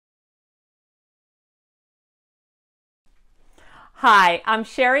Hi, I'm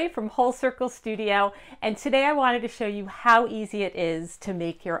Sherry from Whole Circle Studio, and today I wanted to show you how easy it is to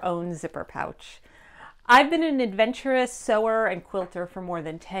make your own zipper pouch. I've been an adventurous sewer and quilter for more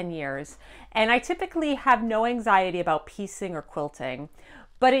than 10 years, and I typically have no anxiety about piecing or quilting.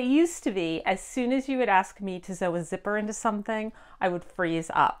 But it used to be, as soon as you would ask me to sew a zipper into something, I would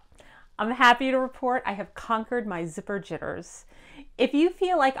freeze up. I'm happy to report I have conquered my zipper jitters. If you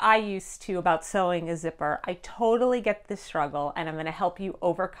feel like I used to about sewing a zipper, I totally get this struggle, and I'm going to help you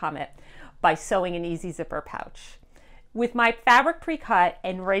overcome it by sewing an easy zipper pouch. With my fabric pre-cut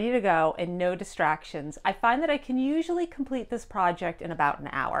and ready to go and no distractions, I find that I can usually complete this project in about an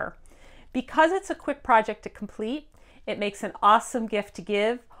hour. Because it's a quick project to complete, it makes an awesome gift to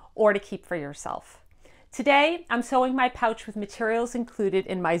give or to keep for yourself. Today, I'm sewing my pouch with materials included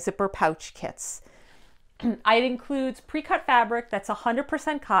in my zipper pouch kits. It includes pre-cut fabric that's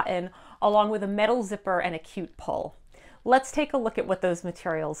 100% cotton, along with a metal zipper and a cute pull. Let's take a look at what those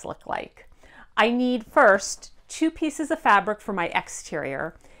materials look like. I need first 2 pieces of fabric for my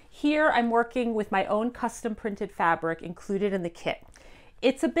exterior. Here I'm working with my own custom printed fabric included in the kit.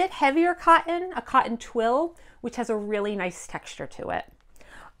 It's a bit heavier cotton, a cotton twill, which has a really nice texture to it.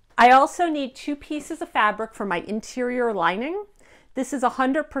 I also need 2 pieces of fabric for my interior lining. This is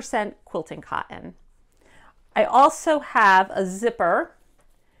 100% quilting cotton. I also have a zipper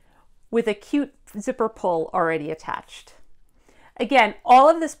with a cute zipper pull already attached. Again, all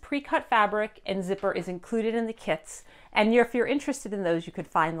of this pre-cut fabric and zipper is included in the kits, and if you're interested in those, you could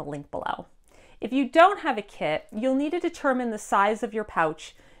find the link below. If you don't have a kit, you'll need to determine the size of your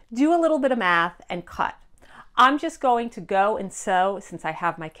pouch, do a little bit of math, and cut. I'm just going to go and sew since I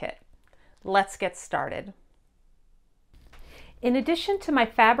have my kit. Let's get started. In addition to my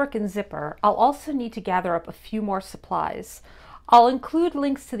fabric and zipper, I'll also need to gather up a few more supplies. I'll include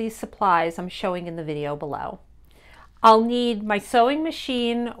links to these supplies I'm showing in the video below. I'll need my sewing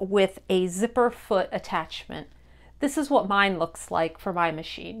machine with a zipper foot attachment. This is what mine looks like for my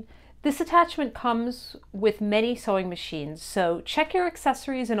machine. This attachment comes with many sewing machines, so check your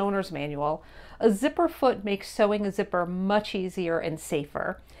accessories and owner's manual. A zipper foot makes sewing a zipper much easier and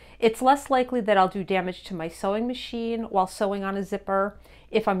safer. It's less likely that I'll do damage to my sewing machine while sewing on a zipper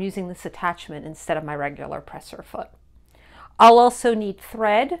if I'm using this attachment instead of my regular presser foot. I'll also need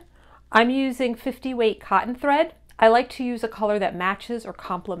thread. I'm using 50 weight cotton thread. I like to use a color that matches or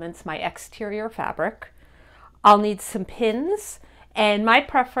complements my exterior fabric. I'll need some pins, and my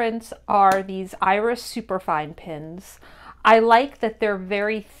preference are these Iris Superfine pins. I like that they're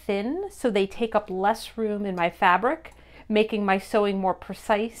very thin, so they take up less room in my fabric, making my sewing more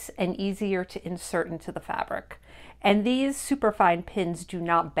precise and easier to insert into the fabric. And these superfine pins do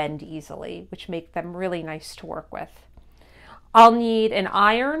not bend easily, which make them really nice to work with. I'll need an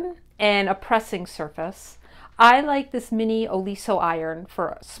iron and a pressing surface. I like this mini Oliso iron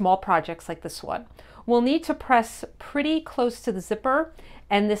for small projects like this one. We'll need to press pretty close to the zipper,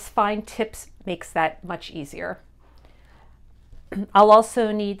 and this fine tip makes that much easier. I'll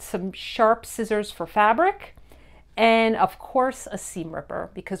also need some sharp scissors for fabric, and of course a seam ripper,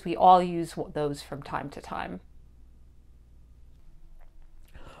 because we all use those from time to time.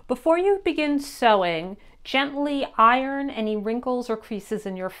 Before you begin sewing, gently iron any wrinkles or creases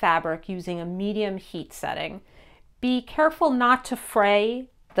in your fabric using a medium heat setting. Be careful not to fray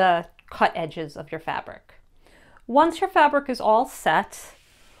the cut edges of your fabric. Once your fabric is all set,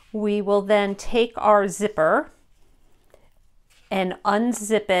 we will then take our zipper and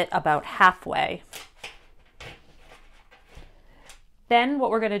unzip it about halfway. Then what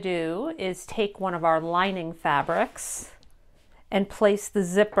we're going to do is take one of our lining fabrics and place the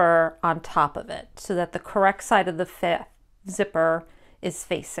zipper on top of it so that the correct side of the zipper is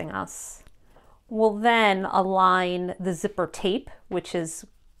facing us. We'll then align the zipper tape, which is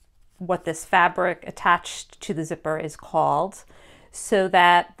what this fabric attached to the zipper is called, so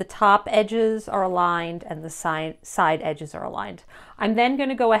that the top edges are aligned and the side edges are aligned. I'm then going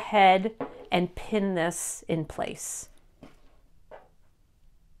to go ahead and pin this in place.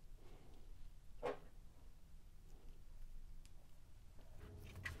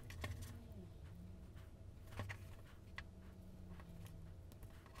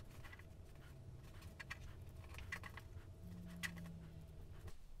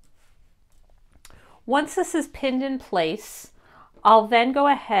 Once this is pinned in place, I'll then go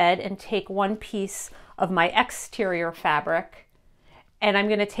ahead and take one piece of my exterior fabric, and I'm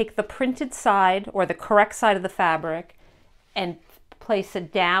going to take the printed side or the correct side of the fabric and place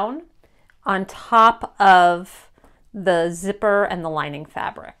it down on top of the zipper and the lining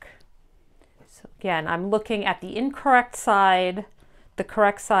fabric. So again, I'm looking at the incorrect side. The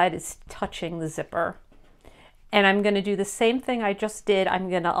correct side is touching the zipper. And I'm going to do the same thing I just did. I'm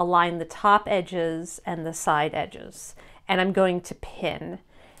going to align the top edges and the side edges, and I'm going to pin.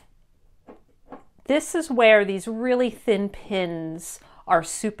 This is where these really thin pins are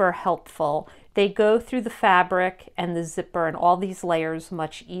super helpful. They go through the fabric and the zipper and all these layers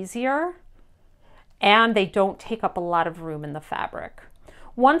much easier, and they don't take up a lot of room in the fabric.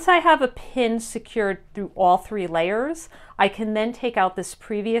 Once I have a pin secured through all 3 layers, I can then take out this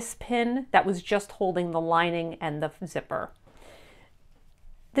previous pin that was just holding the lining and the zipper.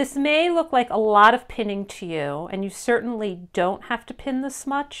 This may look like a lot of pinning to you, and you certainly don't have to pin this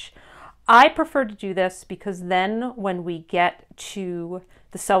much. I prefer to do this because then when we get to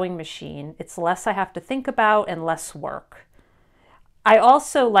the sewing machine, it's less I have to think about and less work. I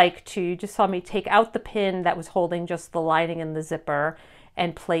also like to, you just saw me take out the pin that was holding just the lining and the zipper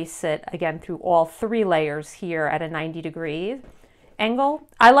and place it again through all 3 layers here at a 90-degree angle.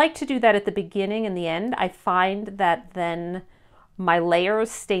 I like to do that at the beginning and the end. I find that then my layers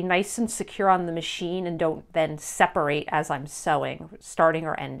stay nice and secure on the machine and don't then separate as I'm sewing, starting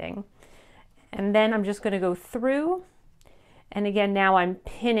or ending. And then I'm just going to go through, and again now I'm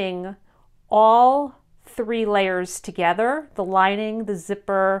pinning all 3 layers together, the lining, the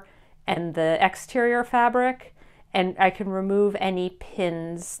zipper, and the exterior fabric, and I can remove any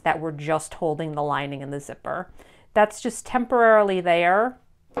pins that were just holding the lining and the zipper. That's just temporarily there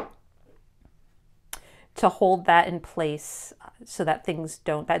to hold that in place so that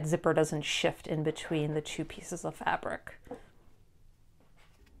that zipper doesn't shift in between the 2 pieces of fabric.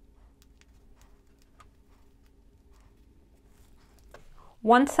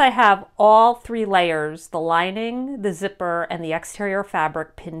 Once I have all 3 layers, the lining, the zipper, and the exterior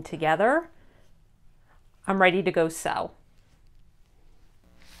fabric pinned together, I'm ready to go sew.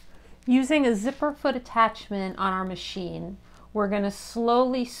 Using a zipper foot attachment on our machine, we're going to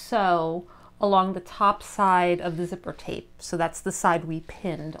slowly sew along the top side of the zipper tape. So that's the side we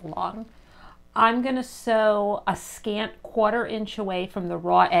pinned along. I'm going to sew a scant 1/4 inch away from the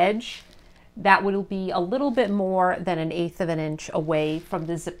raw edge. That will be a little bit more than 1/8 of an inch away from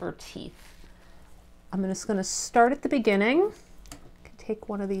the zipper teeth. I'm just going to start at the beginning. I can take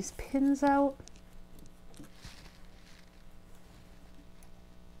one of these pins out.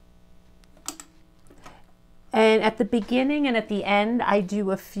 And at the beginning and at the end, I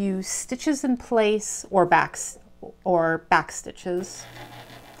do a few stitches in place or back stitches.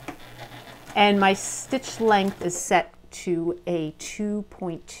 And my stitch length is set to a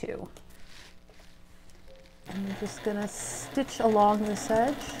 2.2. I'm just going to stitch along this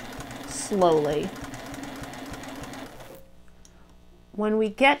edge slowly. When we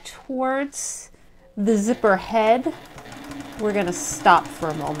get towards the zipper head, we're going to stop for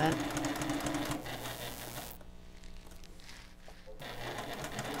a moment.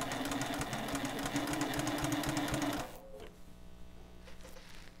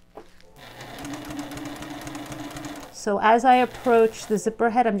 So as I approach the zipper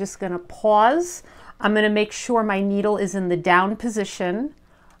head, I'm just going to pause. I'm going to make sure my needle is in the down position.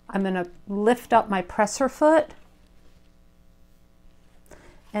 I'm going to lift up my presser foot.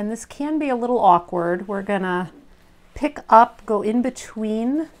 And this can be a little awkward. We're going to pick up, go in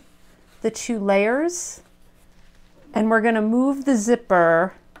between the 2 layers, and we're going to move the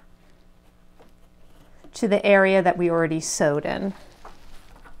zipper to the area that we already sewed in.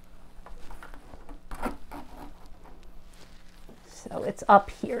 So it's up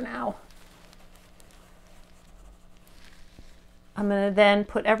here now. I'm going to then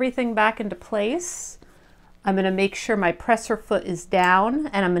put everything back into place. I'm going to make sure my presser foot is down,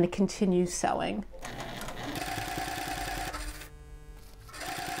 and I'm going to continue sewing.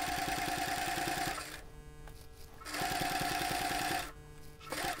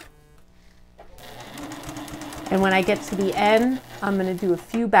 And when I get to the end, I'm going to do a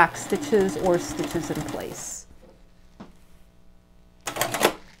few back stitches or stitches in place.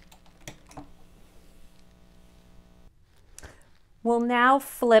 We'll now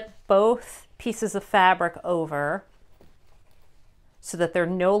flip both pieces of fabric over so that they're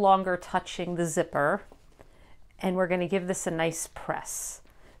no longer touching the zipper, and we're going to give this a nice press.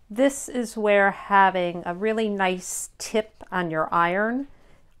 This is where having a really nice tip on your iron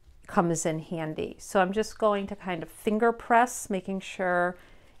comes in handy. So I'm just going to kind of finger press, making sure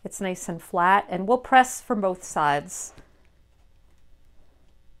it's nice and flat, and we'll press from both sides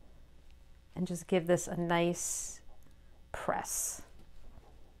and just give this a nice press.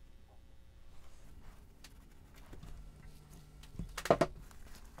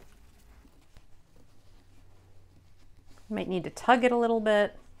 Might need to tug it a little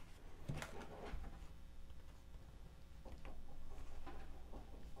bit.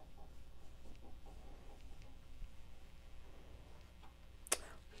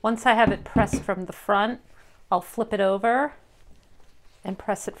 Once I have it pressed from the front, I'll flip it over and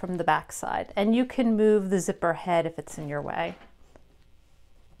press it from the back side. And you can move the zipper head if it's in your way.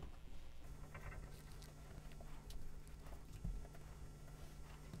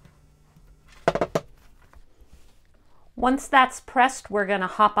 Once that's pressed, we're going to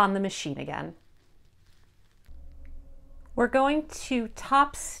hop on the machine again. We're going to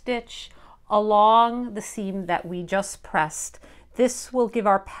top stitch along the seam that we just pressed. This will give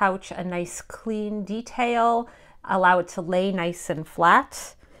our pouch a nice clean detail, allow it to lay nice and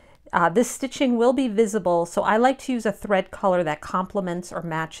flat. This stitching will be visible, so I like to use a thread color that complements or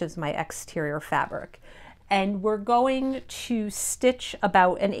matches my exterior fabric. And we're going to stitch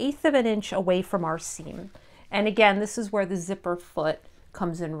about 1/8 of an inch away from our seam. And again, this is where the zipper foot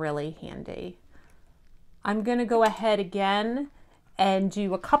comes in really handy. I'm going to go ahead again and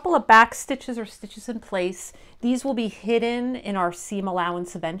do a couple of back stitches or stitches in place. These will be hidden in our seam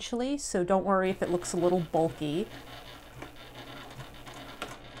allowance eventually, so don't worry if it looks a little bulky.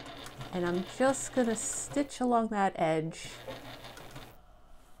 And I'm just going to stitch along that edge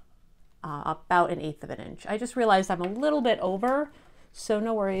about 1/8 of an inch. I just realized I'm a little bit over, so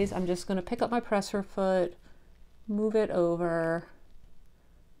no worries. I'm just going to pick up my presser foot, move it over.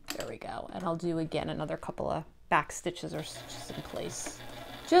 There we go. And I'll do again another couple of back stitches or stitches in place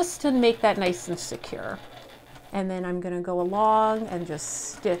just to make that nice and secure. And then I'm going to go along and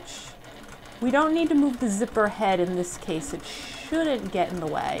just stitch. We don't need to move the zipper head in this case. It shouldn't get in the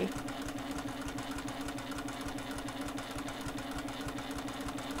way.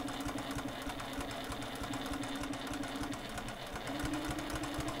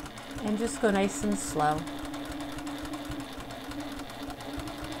 And just go nice and slow.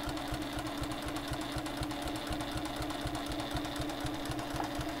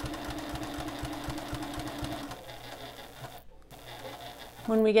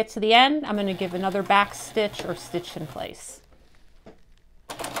 When we get to the end, I'm going to give another back stitch or stitch in place.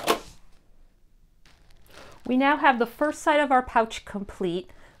 We now have the first side of our pouch complete.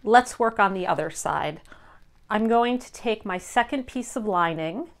 Let's work on the other side. I'm going to take my second piece of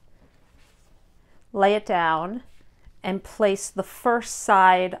lining, lay it down, and place the first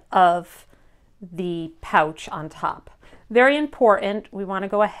side of the pouch on top. Very important, we want to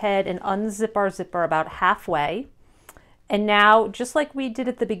go ahead and unzip our zipper about halfway. And now, just like we did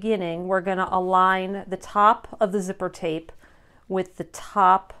at the beginning, we're going to align the top of the zipper tape with the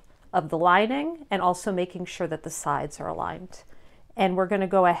top of the lining and also making sure that the sides are aligned. And we're going to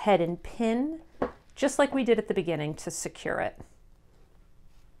go ahead and pin, just like we did at the beginning, to secure it.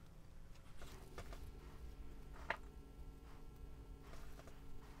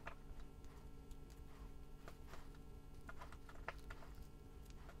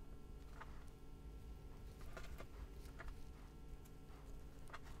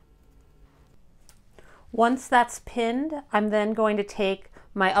 Once that's pinned, I'm then going to take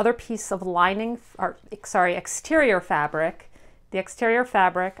my other piece of lining, or exterior fabric. The exterior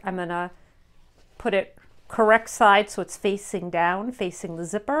fabric, I'm going to put it correct side so it's facing down, facing the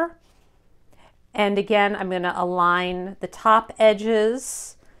zipper. And again, I'm going to align the top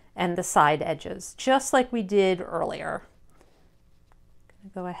edges and the side edges, just like we did earlier.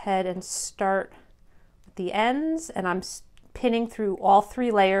 Go ahead and start with the ends, and I'm pinning through all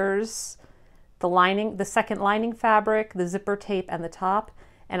 3 layers. The lining, the second lining fabric, the zipper tape, and the top,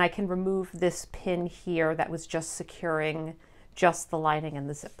 and I can remove this pin here that was just securing just the lining and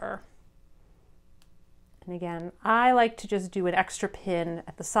the zipper. And again, I like to just do an extra pin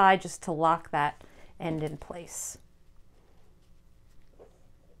at the side just to lock that end in place.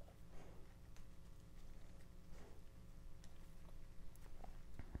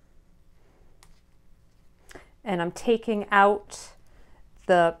 And I'm taking out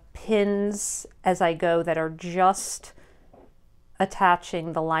the pins as I go that are just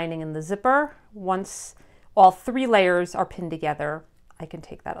attaching the lining and the zipper. Once all 3 layers are pinned together, I can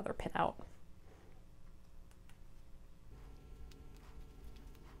take that other pin out.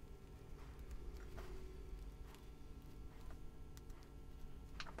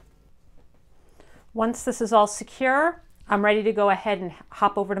 Once this is all secure, I'm ready to go ahead and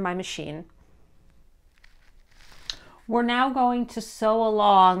hop over to my machine. We're now going to sew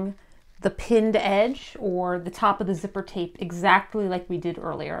along the pinned edge or the top of the zipper tape exactly like we did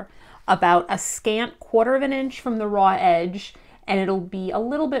earlier, about a scant 1/4 of an inch from the raw edge, and it'll be a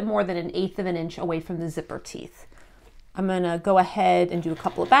little bit more than 1/8 of an inch away from the zipper teeth. I'm going to go ahead and do a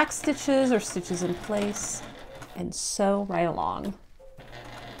couple of back stitches or stitches in place and sew right along.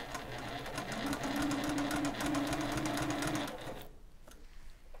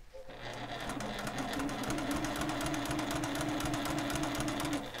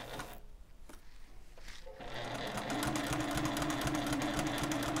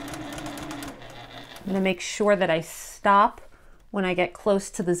 I'm going to make sure that I stop when I get close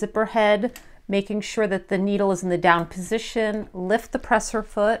to the zipper head, making sure that the needle is in the down position. Lift the presser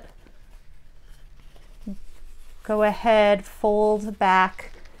foot. Go ahead, fold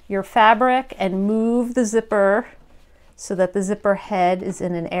back your fabric and move the zipper so that the zipper head is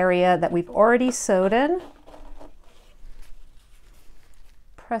in an area that we've already sewed in.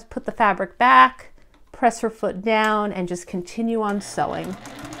 Put the fabric back, press her foot down, and just continue on sewing.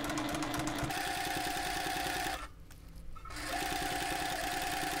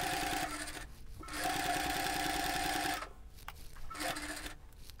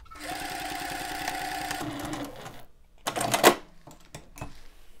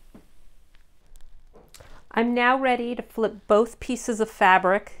 I'm now ready to flip both pieces of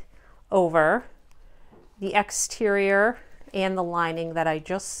fabric over, the exterior and the lining that I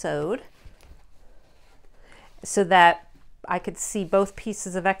just sewed, so that I could see both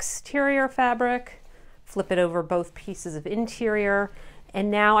pieces of exterior fabric, flip it over both pieces of interior,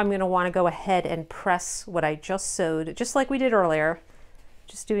 and now I'm going to want to go ahead and press what I just sewed, just like we did earlier,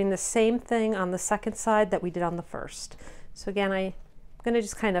 just doing the same thing on the second side that we did on the first. So again, I'm going to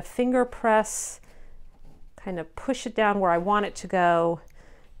just kind of finger press, kind of push it down where I want it to go,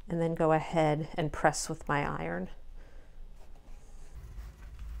 and then go ahead and press with my iron.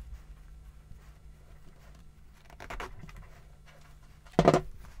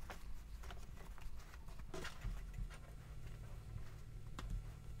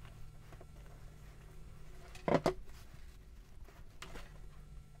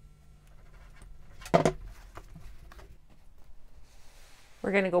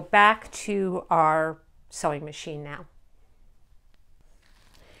 We're going to go back to our sewing machine now.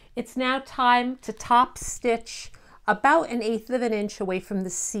 It's now time to top stitch about 1/8 of an inch away from the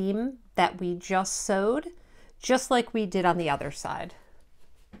seam that we just sewed, just like we did on the other side.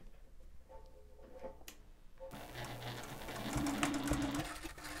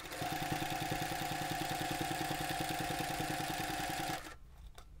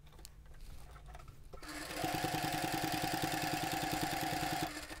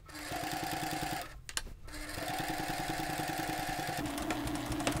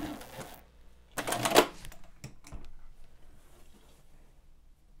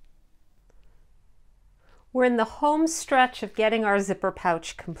 We're in the home stretch of getting our zipper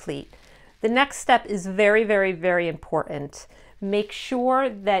pouch complete. The next step is very, very, very important. Make sure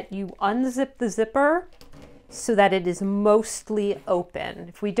that you unzip the zipper so that it is mostly open.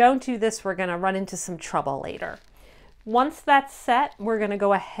 If we don't do this, we're going to run into some trouble later. Once that's set, we're going to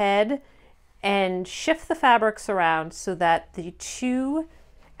go ahead and shift the fabrics around so that the two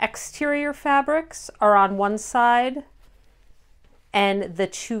exterior fabrics are on one side and the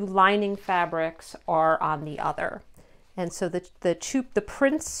two lining fabrics are on the other. And so the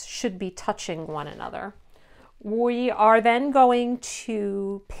prints should be touching one another. We are then going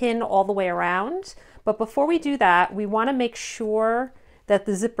to pin all the way around, but before we do that, we want to make sure that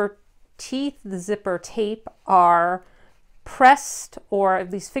the zipper teeth, the zipper tape are pressed, or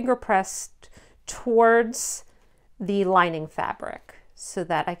at least finger pressed, towards the lining fabric so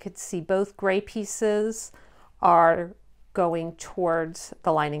that I could see both gray pieces are going towards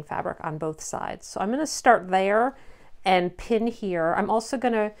the lining fabric on both sides. So I'm going to start there and pin here. I'm also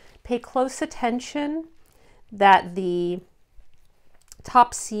going to pay close attention that the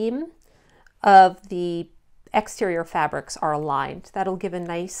top seam of the exterior fabrics are aligned. That'll give a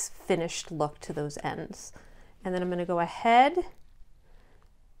nice finished look to those ends. And then I'm going to go ahead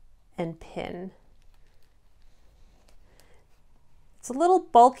and pin. It's a little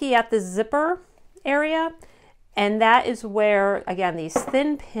bulky at the zipper area, and that is where, again, these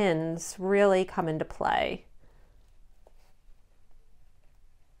thin pins really come into play.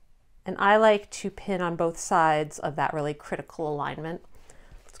 And I like to pin on both sides of that really critical alignment.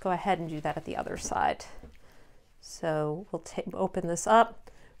 Let's go ahead and do that at the other side. So we'll open this up.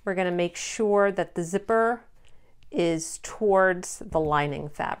 We're going to make sure that the zipper is towards the lining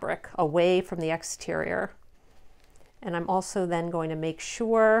fabric, away from the exterior. And I'm also then going to make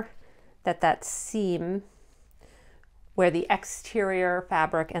sure that that seam where the exterior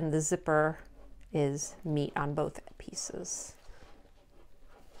fabric and the zipper is meet on both pieces.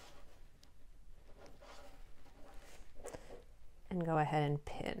 And go ahead and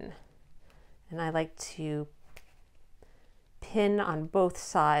pin. And I like to pin on both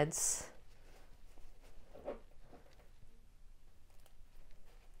sides.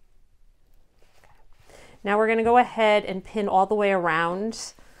 Now we're going to go ahead and pin all the way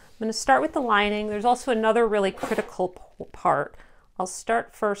around. I'm going to start with the lining. There's also another really critical part. I'll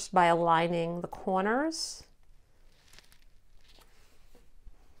start first by aligning the corners.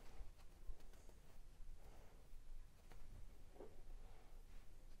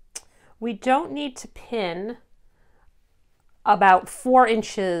 We don't need to pin about 4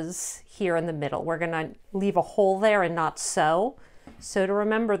 inches here in the middle. We're going to leave a hole there and not sew. So to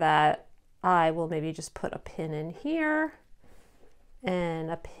remember that, I will maybe just put a pin in here and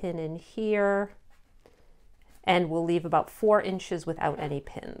a pin in here, and we'll leave about 4 inches without any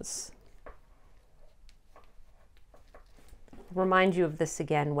pins. Remind you of this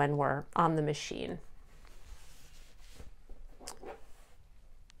again when we're on the machine.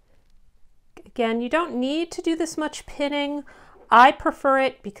 Again, you don't need to do this much pinning. I prefer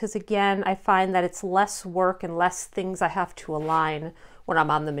it because, again, I find that it's less work and less things I have to align when I'm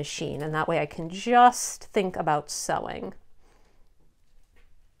on the machine, and that way I can just think about sewing.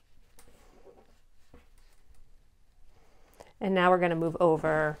 And now we're going to move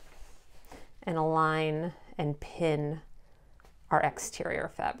over and align and pin our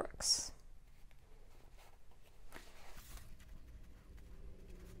exterior fabrics.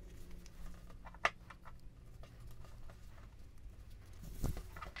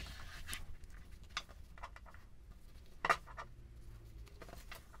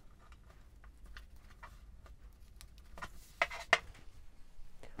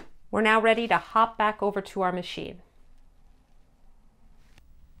 We're now ready to hop back over to our machine.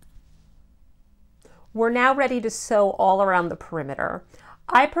 We're now ready to sew all around the perimeter.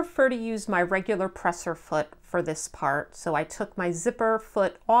 I prefer to use my regular presser foot for this part, so I took my zipper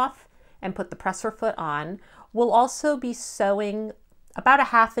foot off and put the presser foot on. We'll also be sewing about a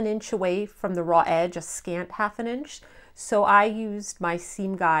 1/2 inch away from the raw edge, a scant 1/2 inch. So I used my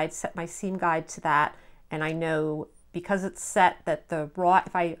seam guide, set my seam guide to that, and I know because it's set that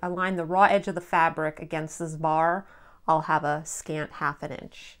if I align the raw edge of the fabric against this bar, I'll have a scant 1/2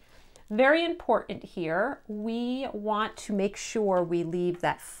 inch. Very important here, we want to make sure we leave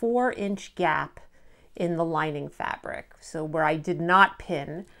that 4-inch gap in the lining fabric. So where I did not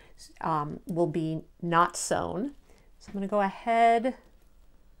pin will be not sewn. So I'm going to go ahead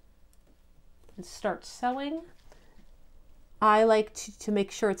and start sewing. I like to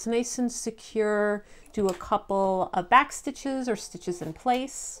make sure it's nice and secure, do a couple of back stitches or stitches in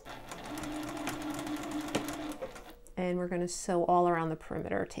place. And we're going to sew all around the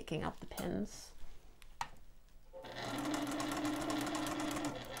perimeter, taking out the pins.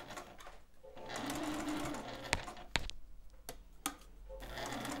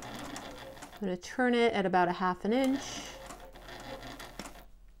 I'm going to turn it at about a 1/2 inch.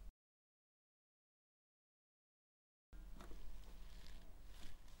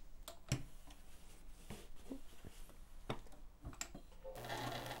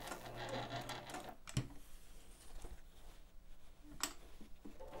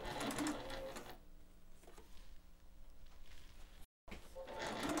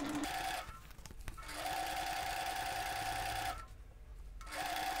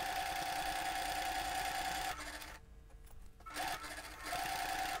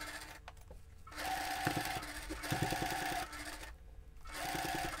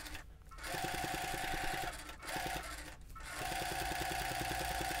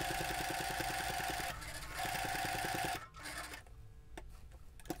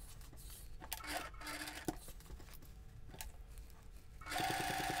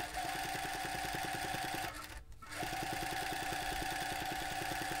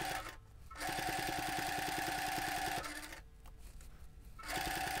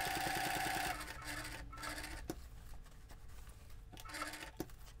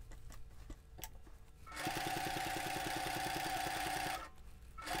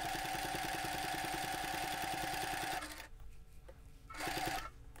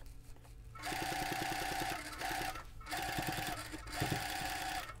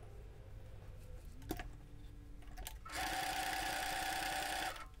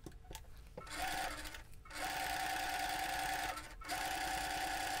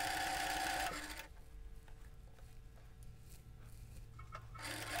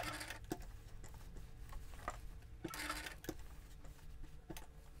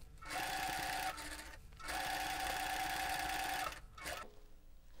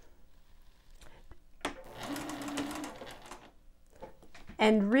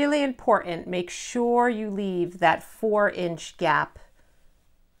 And really important, make sure you leave that 4-inch gap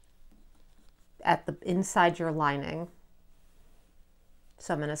at the inside your lining.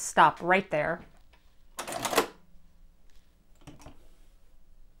 So I'm going to stop right there.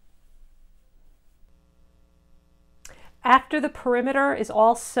 After the perimeter is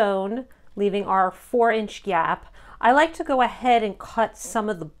all sewn, leaving our 4-inch gap, I like to go ahead and cut some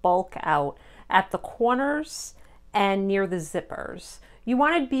of the bulk out at the corners and near the zippers. You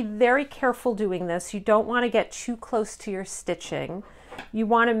want to be very careful doing this. You don't want to get too close to your stitching. you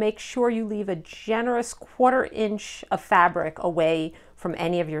want to make sure you leave a generous 1/4 inch of fabric away from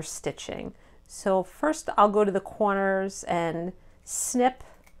any of your stitching. So first I'll go to the corners and snip.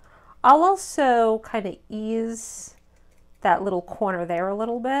 I'll also kind of ease that little corner there a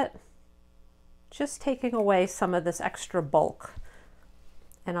little bit, just taking away some of this extra bulk.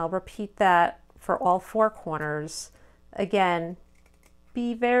 And I'll repeat that for all 4 corners. Again,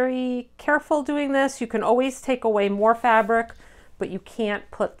 be very careful doing this. You can always take away more fabric, but you can't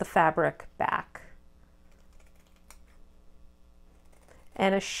put the fabric back.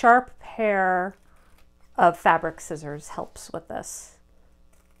 And a sharp pair of fabric scissors helps with this.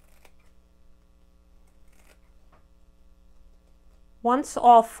 Once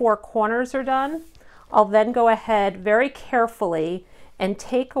all 4 corners are done, I'll then go ahead very carefully and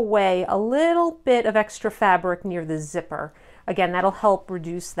take away a little bit of extra fabric near the zipper. Again, that'll help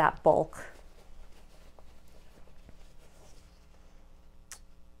reduce that bulk.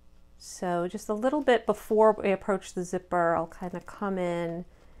 So just a little bit before we approach the zipper, I'll kind of come in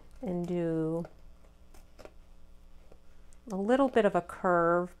and do a little bit of a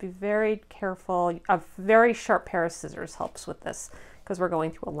curve. Be very careful. A very sharp pair of scissors helps with this because we're going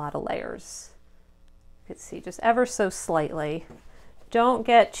through a lot of layers. You can see just ever so slightly. Don't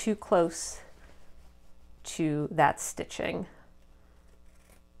get too close to that stitching.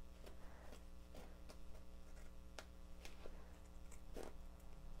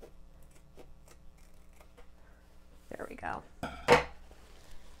 There we go.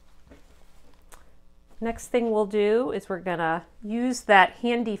 Next thing we'll do is we're gonna use that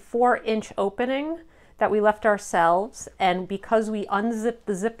handy 4-inch opening that we left ourselves, and because we unzipped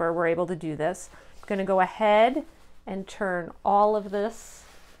the zipper, we're able to do this. I'm gonna go ahead and turn all of this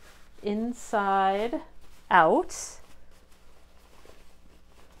inside out.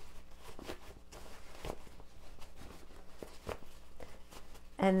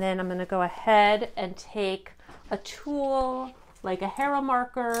 And then I'm gonna go ahead and take a tool like a harrow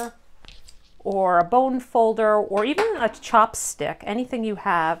marker or a bone folder or even a chopstick, anything you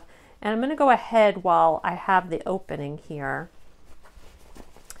have. And I'm going to go ahead while I have the opening here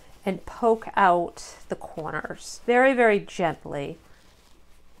and poke out the corners very, very gently.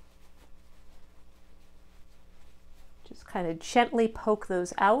 Just kind of gently poke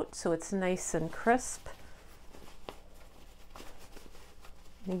those out so it's nice and crisp.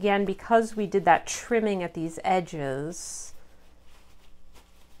 And again, because we did that trimming at these edges,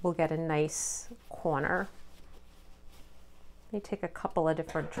 we'll get a nice corner. Let me take a couple of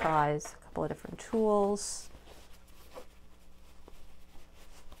different tries, a couple of different tools.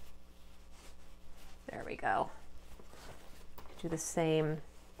 There we go. Do the same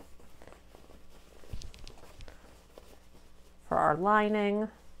for our lining.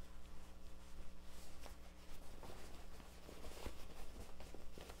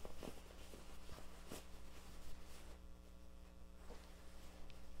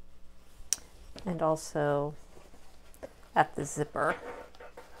 And also at the zipper.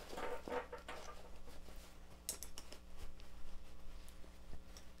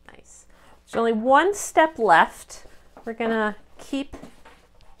 Nice. There's only one step left. We're gonna keep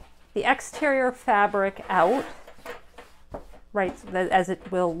the exterior fabric out, right, as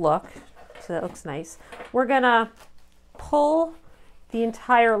it will look, so that looks nice. We're gonna pull the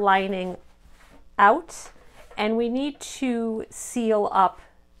entire lining out, and we need to seal up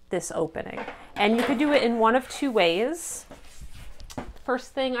this opening. And you could do it in one of 2 ways.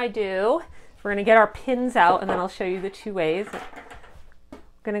 First thing I do, we're gonna get our pins out and then I'll show you the 2 ways. I'm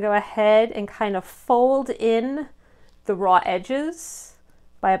gonna go ahead and kind of fold in the raw edges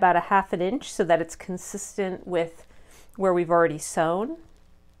by about 1/2 inch so that it's consistent with where we've already sewn.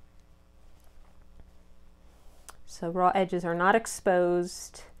 So raw edges are not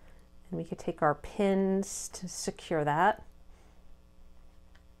exposed, and we could take our pins to secure that.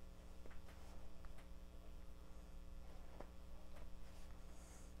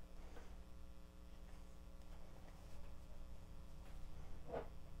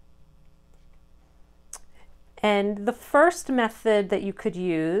 And the first method that you could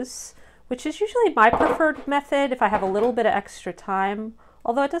use, which is usually my preferred method if I have a little bit of extra time,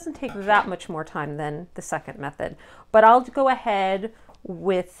 although it doesn't take that much more time than the second method, but I'll go ahead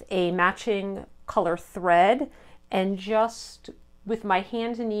with a matching color thread and just with my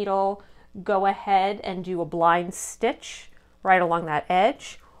hand needle go ahead and do a blind stitch right along that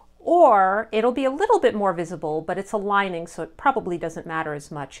edge, or it'll be a little bit more visible, but it's a lining, so it probably doesn't matter as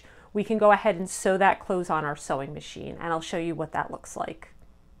much. We can go ahead and sew that close on our sewing machine, and I'll show you what that looks like.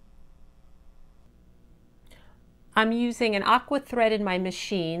 I'm using an aqua thread in my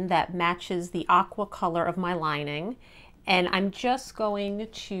machine that matches the aqua color of my lining, And I'm just going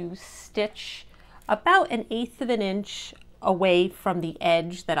to stitch about 1/8 of an inch away from the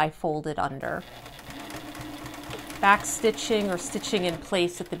edge that I folded under. Back stitching or stitching in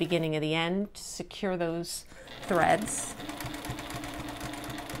place at the beginning of the end to secure those threads.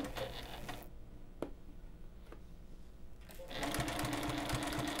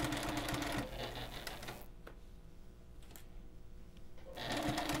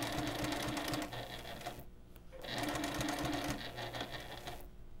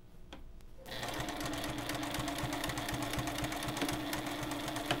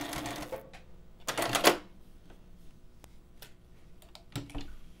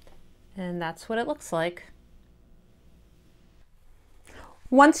 And that's what it looks like.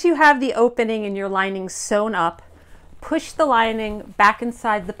 Once you have the opening and your lining sewn up, push the lining back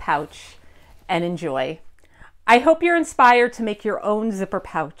inside the pouch and enjoy. I hope you're inspired to make your own zipper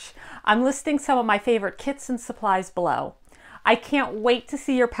pouch. I'm listing some of my favorite kits and supplies below. I can't wait to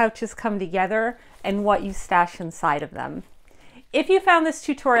see your pouches come together and what you stash inside of them. If you found this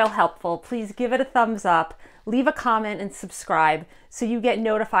tutorial helpful, please give it a thumbs up, leave a comment, and subscribe so you get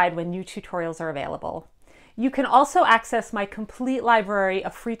notified when new tutorials are available. You can also access my complete library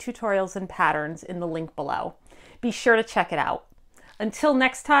of free tutorials and patterns in the link below. Be sure to check it out. Until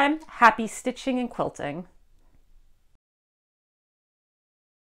next time, happy stitching and quilting.